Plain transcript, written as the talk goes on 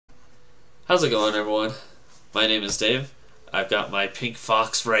How's it going, everyone? My name is Dave. I've got my pink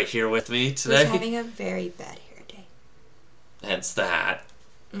fox right here with me today. Who's having a very bad hair day. Hence the hat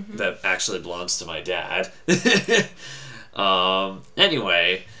that actually belongs to my dad.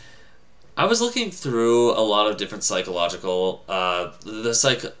 Anyway, I was looking through a lot of different psychological,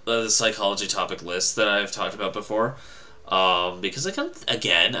 the psychology topic lists that I've talked about before. Because I couldn't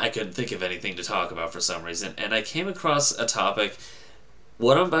think of anything to talk about for some reason, and I came across a topic.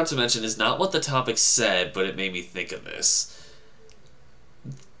 What I'm about to mention is not what the topic said, but it made me think of this.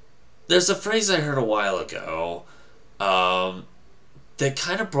 There's a phrase I heard a while ago that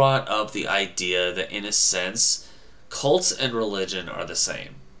kind of brought up the idea that, in a sense, cults and religion are the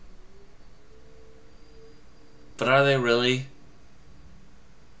same. But are they really?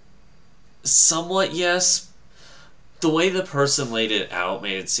 Somewhat, yes. The way the person laid it out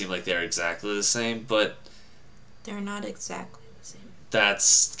made it seem like they're exactly the same, but they're not exactly the same.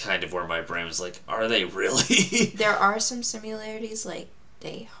 That's kind of where my brain was like, are they really? There are some similarities, like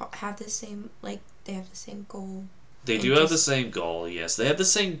they have the same goal. They do have the same goal, yes. They have the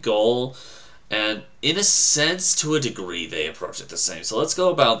same goal, and in a sense, to a degree, they approach it the same. So let's go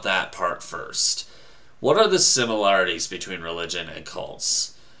about that part first. What are the similarities between religion and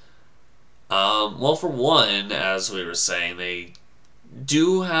cults? Well, for one, as we were saying, they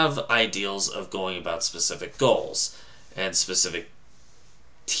do have ideals of going about specific goals and specific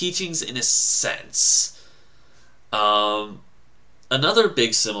teachings in a sense. Another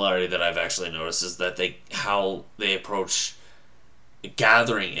big similarity that I've actually noticed is that how they approach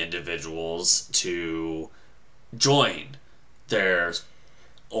gathering individuals to join their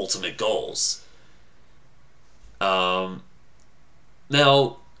ultimate goals. Now,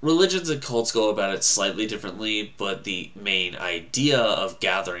 religions and cults go about it slightly differently, but the main idea of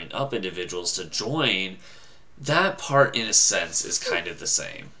gathering up individuals to join, that part, in a sense, is kind of the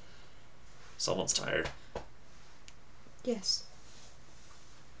same. Someone's tired. Yes.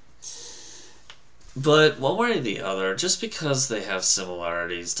 But one way or the other, just because they have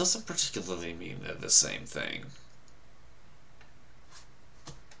similarities doesn't particularly mean they're the same thing.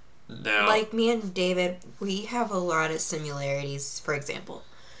 Now, like me and David, we have a lot of similarities, for example.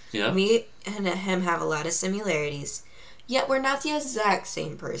 Yeah. Me and him have a lot of similarities. Yet we're not the exact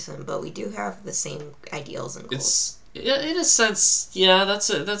same person, but we do have the same ideals and goals. Yeah, in a sense, yeah, that's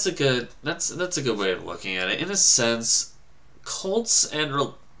a good way of looking at it. In a sense, cult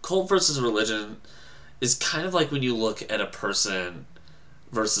versus religion is kind of like when you look at a person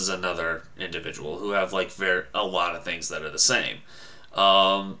versus another individual who have like a lot of things that are the same.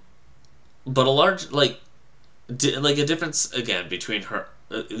 But a difference again between her.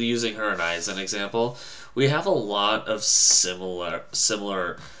 Using her and I as an example, we have a lot of similar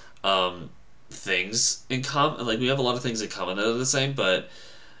things in common. Like, we have a lot of things in common that are the same, but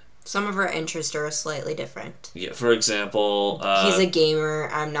some of our interests are slightly different. Yeah, for example, he's a gamer.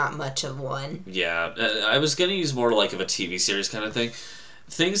 I'm not much of one. Yeah, I was gonna use more like of a TV series kind of thing.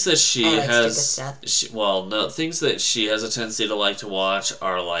 Things that she I like has, stupid things that she has a tendency to like to watch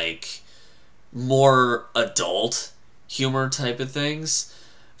are like more adult humor type of things.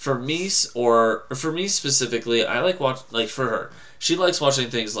 For me specifically, I like for her, she likes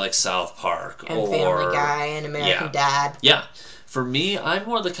watching things like South Park and Family Guy and American Dad. Yeah. For me, I'm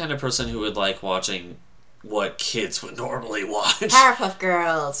more the kind of person who would like watching what kids would normally watch. Powerpuff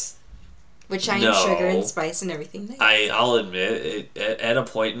Girls. With shiny sugar and spice and everything. Nice. I'll admit, at a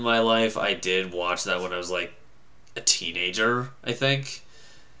point in my life, I did watch that when I was like a teenager, I think.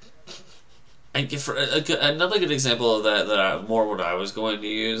 Another good example of that what I was going to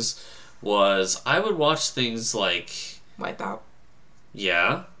use was I would watch things like Wipeout.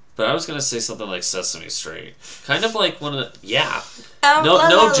 Yeah, but I was gonna say something like Sesame Street, kind of like one of the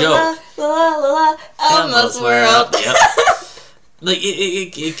no joke. Elmo's World. Yep. Like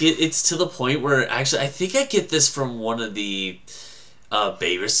it's to the point where actually I think I get this from one of the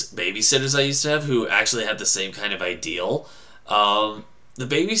babysitters I used to have who actually had the same kind of ideal. The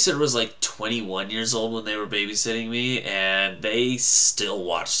babysitter was like 21 years old when they were babysitting me, and they still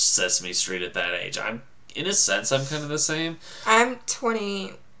watched Sesame Street at that age. In a sense, I'm kind of the same. I'm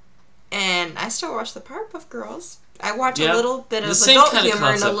 20, and I still watch the Powerpuff Girls. I watch a little bit of adult humor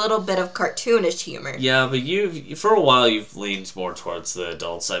and a little bit of cartoonish humor. Yeah, but for a while you've leaned more towards the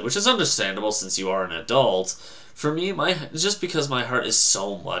adult side, which is understandable since you are an adult. For me, just because my heart is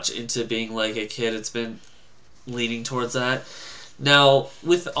so much into being like a kid, it's been leaning towards that. Now,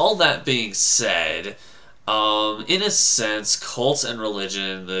 with all that being said, in a sense, cults and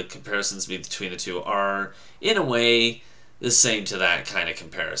religion, the comparisons between the two are, in a way, the same to that kind of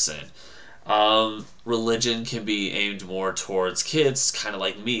comparison. Religion can be aimed more towards kids, kind of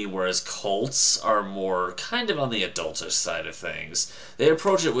like me, whereas cults are more kind of on the adultish side of things. They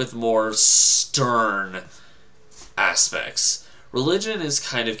approach it with more stern aspects. Religion is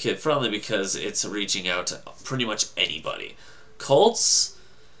kind of kid-friendly because it's reaching out to pretty much anybody. Cults,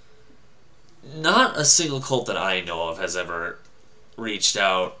 not a single cult that I know of has ever reached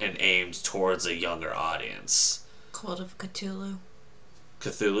out and aimed towards a younger audience. Cult of Cthulhu.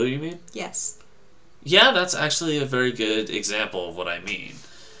 Cthulhu, you mean? Yes. Yeah, that's actually a very good example of what I mean.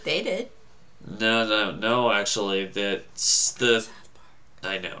 They did. No, actually, that's the...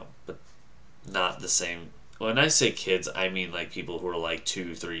 I know, but not the same. When I say kids, I mean like people who are like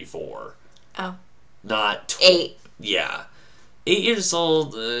 2, 3, 4. Oh. Not... 8. Yeah. 8 years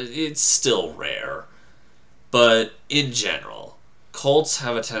old, it's still rare. But in general, cults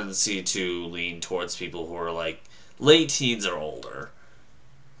have a tendency to lean towards people who are like late teens or older.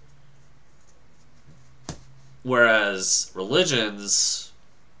 Whereas religions,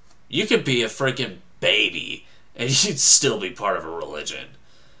 you could be a freaking baby and you'd still be part of a religion.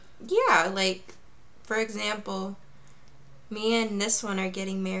 Yeah, like, for example, me and this one are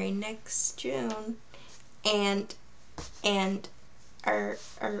getting married next June, and our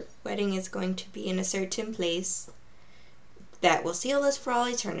wedding is going to be in a certain place that will seal us for all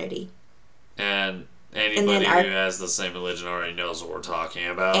eternity. And anybody who has the same religion already knows what we're talking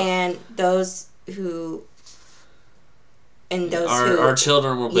about. And those who... our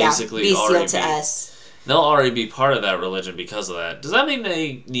children will basically be already sealed to us. They'll already be part of that religion because of that. Does that mean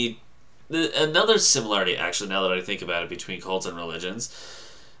they need... Another similarity, actually, now that I think about it, between cults and religions,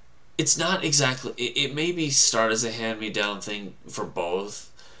 it's not exactly... It maybe start as a hand-me-down thing for both,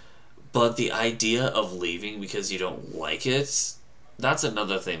 but the idea of leaving because you don't like it, that's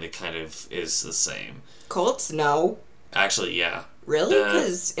another thing that kind of is the same. Cults? No. Actually, yeah. Really?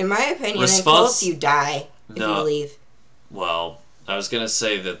 Because, in my opinion, in cults, you die if you leave. Well, I was going to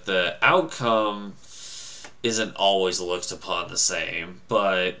say that the outcome isn't always looked upon the same,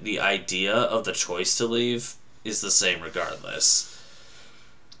 but the idea of the choice to leave is the same regardless.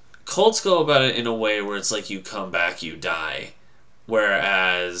 Cults go about it in a way where it's like you come back, you die.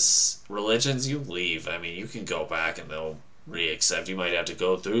 Whereas religions, you leave. I mean, you can go back and they'll re-accept. You might have to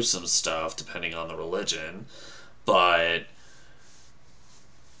go through some stuff depending on the religion, but...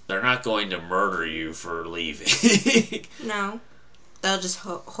 they're not going to murder you for leaving. No. They'll just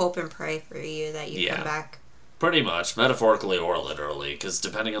hope and pray for you that you come back. Pretty much, metaphorically or literally, because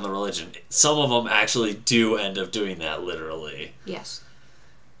depending on the religion, some of them actually do end up doing that literally. Yes.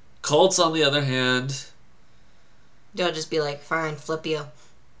 Cults, on the other hand... they'll just be like, fine, flip you.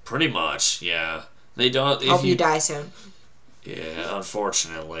 Pretty much, yeah. They don't... Hope you die soon. Yeah,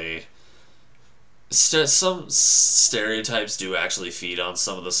 unfortunately. Some stereotypes do actually feed on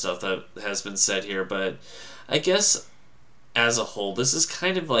some of the stuff that has been said here, but I guess as a whole, this is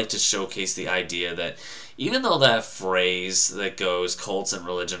kind of like to showcase the idea that even though that phrase that goes cults and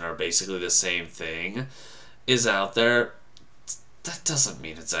religion are basically the same thing is out there, that doesn't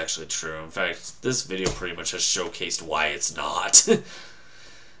mean it's actually true. In fact, this video pretty much has showcased why it's not.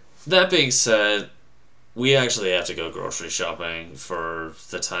 That being said, we actually have to go grocery shopping for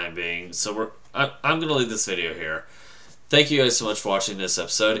the time being, so I'm going to leave this video here. Thank you guys so much for watching this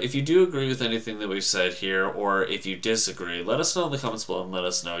episode. If you do agree with anything that we've said here, or if you disagree, let us know in the comments below and let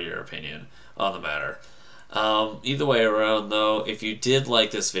us know your opinion on the matter. Either way around, though, if you did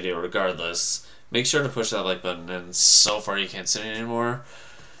like this video regardless, make sure to push that like button, and so far you can't say it anymore.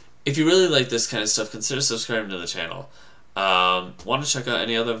 If you really like this kind of stuff, consider subscribing to the channel. Want to check out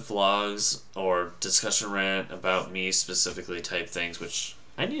any other vlogs or discussion rant about me specifically type things, which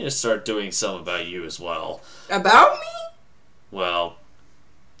I need to start doing some about you as well. About me? Well,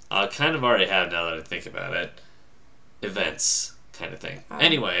 I kind of already have now that I think about it. Events kind of thing.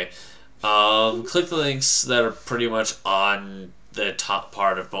 Anyway, click the links that are pretty much on the top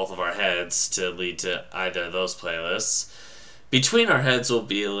part of both of our heads to lead to either of those playlists. Between our heads will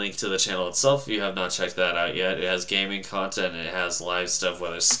be a link to the channel itself if you have not checked that out yet. It has gaming content, and it has live stuff,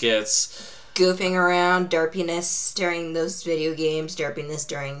 whether skits, goofing around, derpiness during those video games, derpiness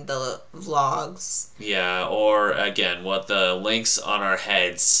during the vlogs. Yeah, or again, what the links on our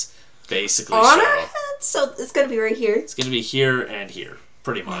heads basically on show. Our heads? So it's going to be right here? It's going to be here and here,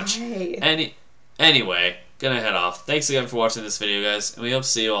 pretty much. Right. Anyway, gonna head off. Thanks again for watching this video, guys, and we hope to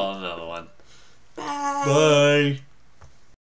see you all in another one. Bye. Bye.